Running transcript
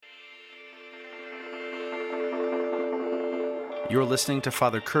You're listening to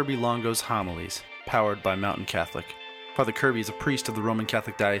Father Kirby Longo's homilies, powered by Mountain Catholic. Father Kirby is a priest of the Roman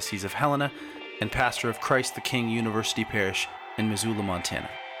Catholic Diocese of Helena and pastor of Christ the King University Parish in Missoula, Montana.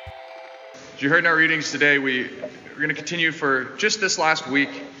 As you heard in our readings today, we're going to continue for just this last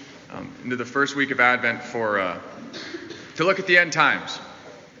week, into the first week of Advent, to look at the end times.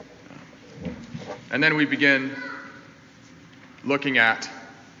 And then we begin looking at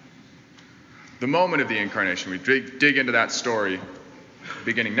the moment of the Incarnation. We dig into that story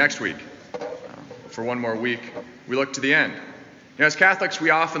beginning next week. For one more week, we look to the end. As Catholics, we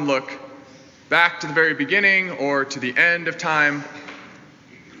often look back to the very beginning or to the end of time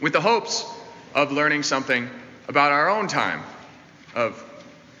with the hopes of learning something about our own time, of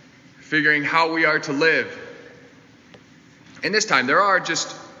figuring how we are to live. In this time, there are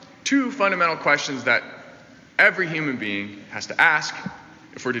just two fundamental questions that every human being has to ask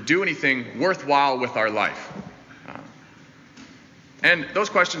if we're to do anything worthwhile with our life. And those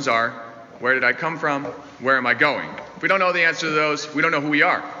questions are, where did I come from? Where am I going? If we don't know the answer to those, we don't know who we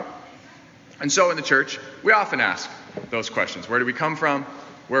are. And so in the church, we often ask those questions. Where do we come from?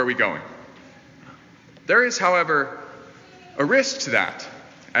 Where are we going? There is, however, a risk to that,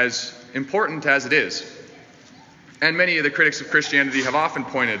 as important as it is. And many of the critics of Christianity have often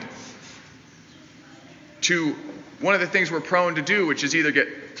pointed to one of the things we're prone to do, which is either get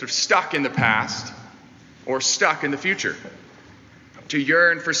sort of stuck in the past or stuck in the future, to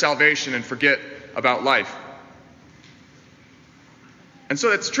yearn for salvation and forget about life. And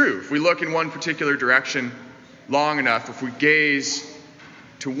so that's true. If we look in one particular direction long enough, if we gaze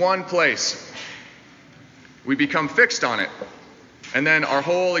to one place, we become fixed on it. And then our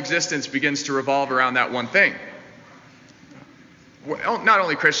whole existence begins to revolve around that one thing. Well, not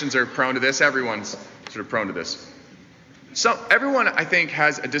only Christians are prone to this, everyone's sort of prone to this. So everyone, I think,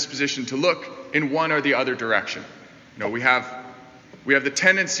 has a disposition to look in one or the other direction. We have the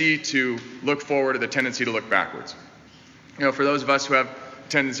tendency to look forward or the tendency to look backwards. For those of us who have a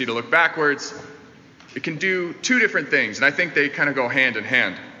tendency to look backwards, it can do two different things, and I think they kind of go hand in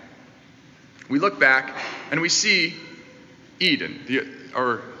hand. We look back and we see Eden,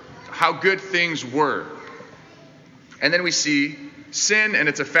 or how good things were. And then we see sin and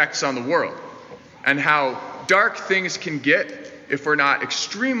its effects on the world, and how dark things can get if we're not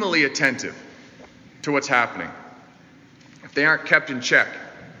extremely attentive to what's happening, if they aren't kept in check.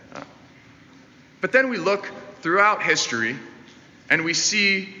 But then we look throughout history and we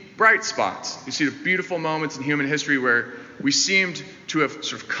see bright spots. We see the beautiful moments in human history where we seemed to have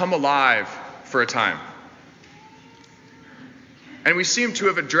sort of come alive for a time. And we seem to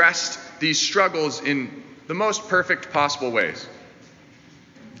have addressed these struggles in the most perfect possible ways.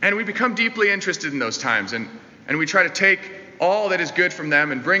 And we become deeply interested in those times, and we try to take all that is good from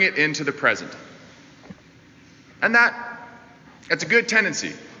them and bring it into the present. And that's a good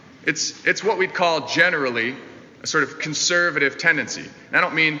tendency. It's what we'd call generally a sort of conservative tendency. And I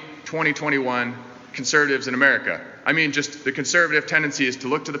don't mean 2021 conservatives in America. I mean just the conservative tendency is to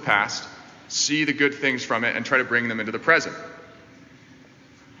look to the past, see the good things from it, and try to bring them into the present.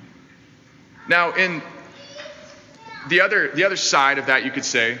 Now, in the other side of that, you could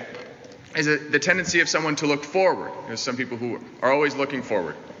say, is the tendency of someone to look forward. There's some people who are always looking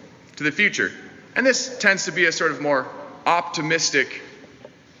forward to the future. And this tends to be a sort of more optimistic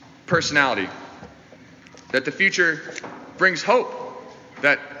personality, that the future brings hope,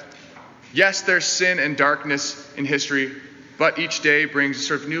 that yes, there's sin and darkness in history, but each day brings a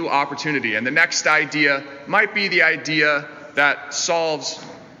sort of new opportunity. And the next idea might be the idea that solves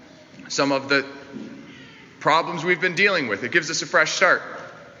some of the problems we've been dealing with. It gives us a fresh start.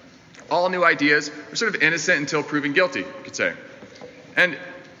 All new ideas are sort of innocent until proven guilty, you could say. And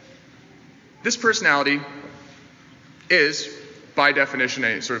this personality is, by definition,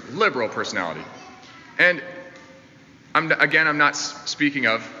 a sort of liberal personality. And I'm not speaking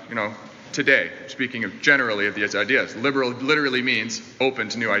of, today. I'm speaking of generally of these ideas. Liberal literally means open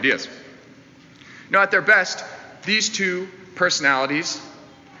to new ideas. At their best, these two personalities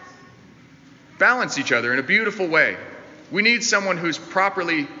balance each other in a beautiful way. We need someone who's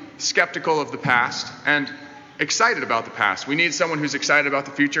properly skeptical of the past and excited about the past. We need someone who's excited about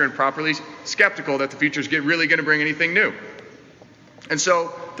the future and properly skeptical that the future is really going to bring anything new. And so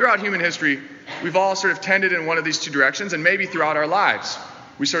throughout human history, we've all sort of tended in one of these two directions, and maybe throughout our lives,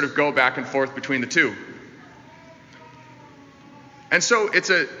 we sort of go back and forth between the two. And so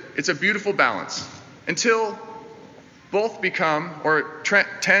it's a beautiful balance until both become or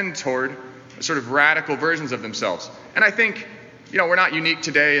tend toward sort of radical versions of themselves. And I think, we're not unique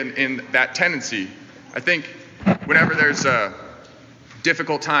today in that tendency. I think whenever there's a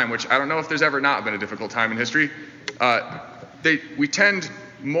difficult time, which I don't know if there's ever not been a difficult time in history, we tend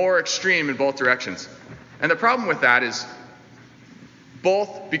more extreme in both directions. And the problem with that is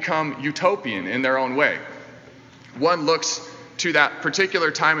both become utopian in their own way. One looks to that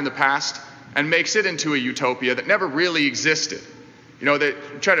particular time in the past and makes it into a utopia that never really existed. You know,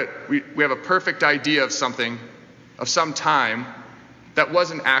 we have a perfect idea of something, of some time that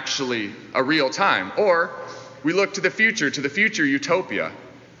wasn't actually a real time. Or we look to the future utopia,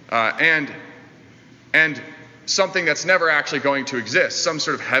 and something that's never actually going to exist, some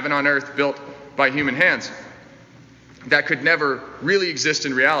sort of heaven on earth built by human hands that could never really exist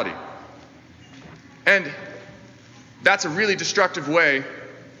in reality. And that's a really destructive way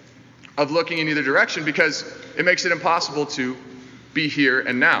of looking in either direction, because it makes it impossible to be here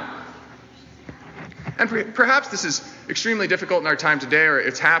and now. And perhaps this is extremely difficult in our time today, or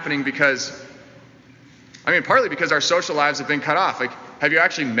it's happening partly because our social lives have been cut off. Like, have you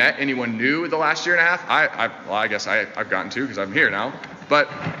actually met anyone new the last year and a half? I guess I've gotten to, because I'm here now. But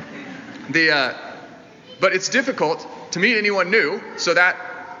it's difficult to meet anyone new so that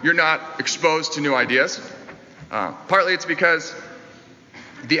you're not exposed to new ideas. Partly it's because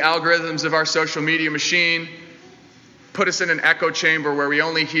the algorithms of our social media machine put us in an echo chamber where we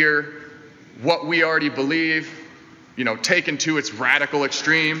only hear what we already believe, taken to its radical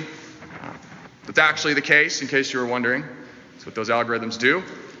extreme. That's actually the case, in case you were wondering. That's what those algorithms do.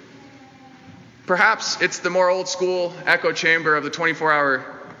 Perhaps it's the more old school echo chamber of the 24-hour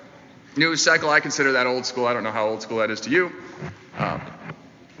news cycle. I consider that old school. I don't know how old school that is to you.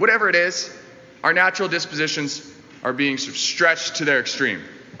 Whatever it is, our natural dispositions are being sort of stretched to their extreme.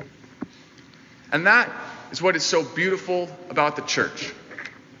 And that is what is so beautiful about the church.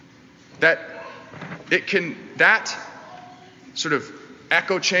 That sort of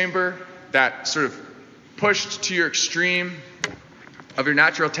echo chamber, that sort of pushed to your extreme of your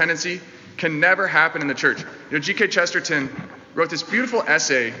natural tendency, can never happen in the church. G.K. Chesterton wrote this beautiful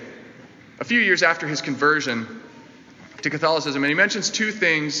essay a few years after his conversion to Catholicism, and he mentions two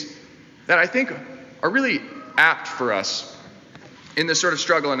things that I think are really apt for us in this sort of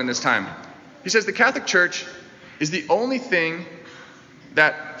struggle and in this time. He says the Catholic Church is the only thing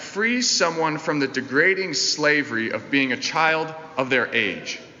that frees someone from the degrading slavery of being a child of their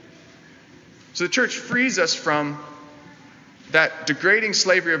age. So the church frees us from that degrading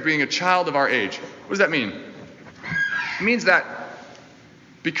slavery of being a child of our age. What does that mean? It means that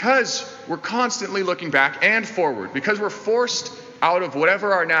because we're constantly looking back and forward, because we're forced out of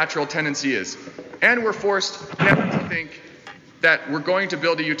whatever our natural tendency is, and we're forced never to think that we're going to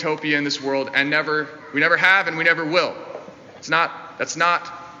build a utopia in this world, and we never have and we never will. That's not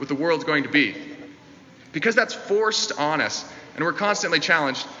what the world's going to be. Because that's forced on us, and we're constantly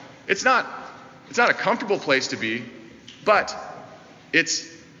challenged, it's not a comfortable place to be, but it's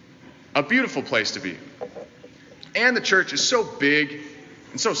a beautiful place to be. And the church is so big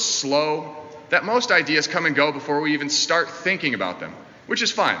and so slow that most ideas come and go before we even start thinking about them, which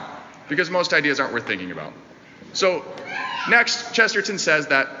is fine, because most ideas aren't worth thinking about. So next, Chesterton says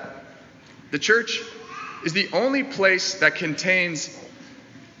that the church is the only place that contains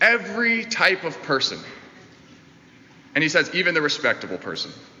every type of person. And he says even the respectable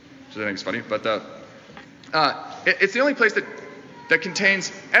person, which I think is funny, but it's the only place that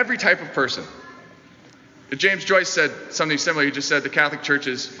contains every type of person. James Joyce said something similar. He just said the Catholic Church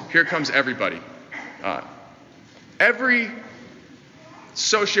is, here comes everybody. Every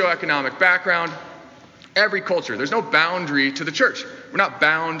socioeconomic background, every culture. There's no boundary to the church. We're not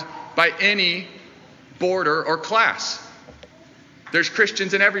bound by any border or class. There's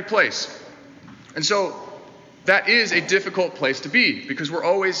Christians in every place. And so that is a difficult place to be, because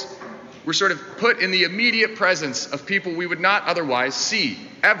we're sort of put in the immediate presence of people we would not otherwise see,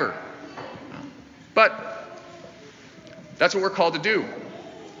 ever. But that's what we're called to do.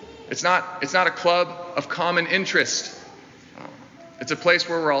 It's not a club of common interest. It's a place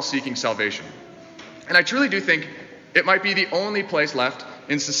where we're all seeking salvation. And I truly do think it might be the only place left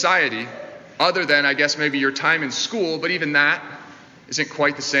in society, other than, I guess, maybe your time in school, but even that isn't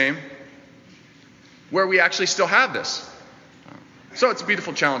quite the same, where we actually still have this. So it's a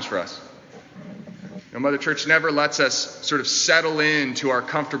beautiful challenge for us. Mother Church never lets us sort of settle into our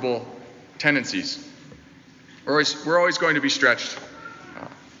comfortable tendencies. We're always going to be stretched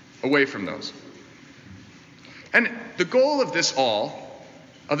away from those. And the goal of this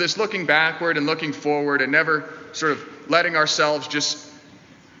looking backward and looking forward and never sort of letting ourselves just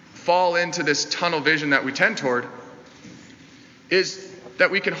fall into this tunnel vision that we tend toward, is that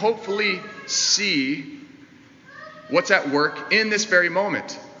we can hopefully see what's at work in this very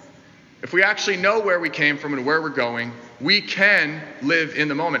moment. If we actually know where we came from and where we're going, we can live in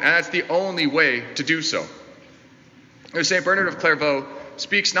the moment. And that's the only way to do so. St. Bernard of Clairvaux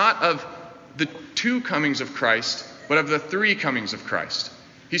speaks not of the two comings of Christ, but of the three comings of Christ.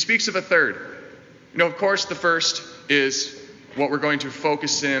 He speaks of a third. Of course, the first is what we're going to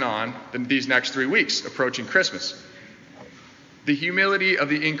focus in on in these next 3 weeks, approaching Christmas. The humility of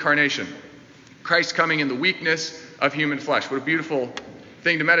the incarnation. Christ coming in the weakness of human flesh. What a beautiful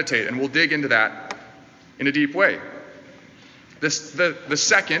thing to meditate, and we'll dig into that in a deep way. The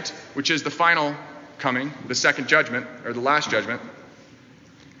second, which is the final coming, the second judgment, or the last judgment,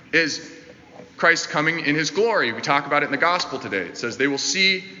 is Christ coming in his glory. We talk about it in the gospel today. It says, they will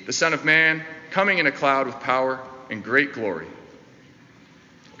see the Son of Man coming in a cloud with power and great glory.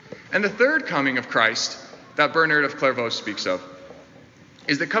 And the third coming of Christ that Bernard of Clairvaux speaks of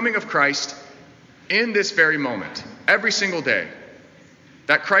is the coming of Christ in this very moment, every single day.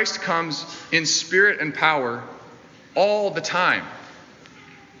 That Christ comes in spirit and power all the time.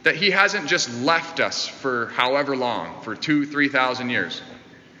 That he hasn't just left us for however long, for 2,000-3,000 years.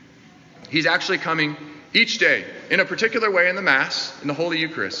 He's actually coming each day in a particular way in the Mass, in the Holy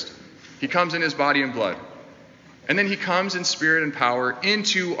Eucharist. He comes in his body and blood. And then he comes in spirit and power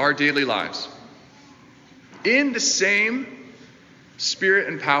into our daily lives. In the same spirit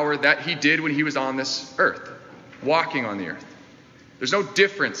and power that he did when he was on this earth, walking on the earth. There's no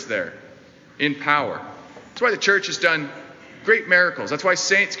difference there in power. That's why the church has done great miracles. That's why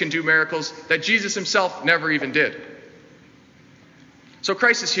saints can do miracles that Jesus himself never even did. So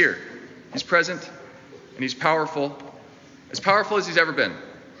Christ is here. He's present and he's powerful as he's ever been.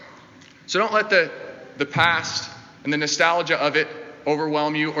 So don't let the past and the nostalgia of it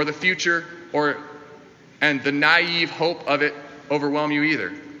overwhelm you, or the future and the naive hope of it overwhelm you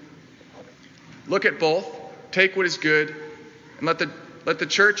either. Look at both, take what is good, and let the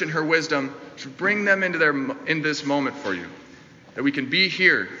church in her wisdom bring them in this moment for you, that we can be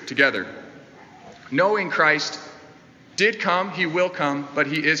here together, knowing Christ did come, he will come, but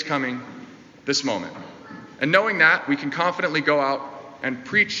he is coming this moment. And knowing that, we can confidently go out and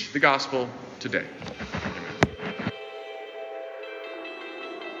preach the gospel today.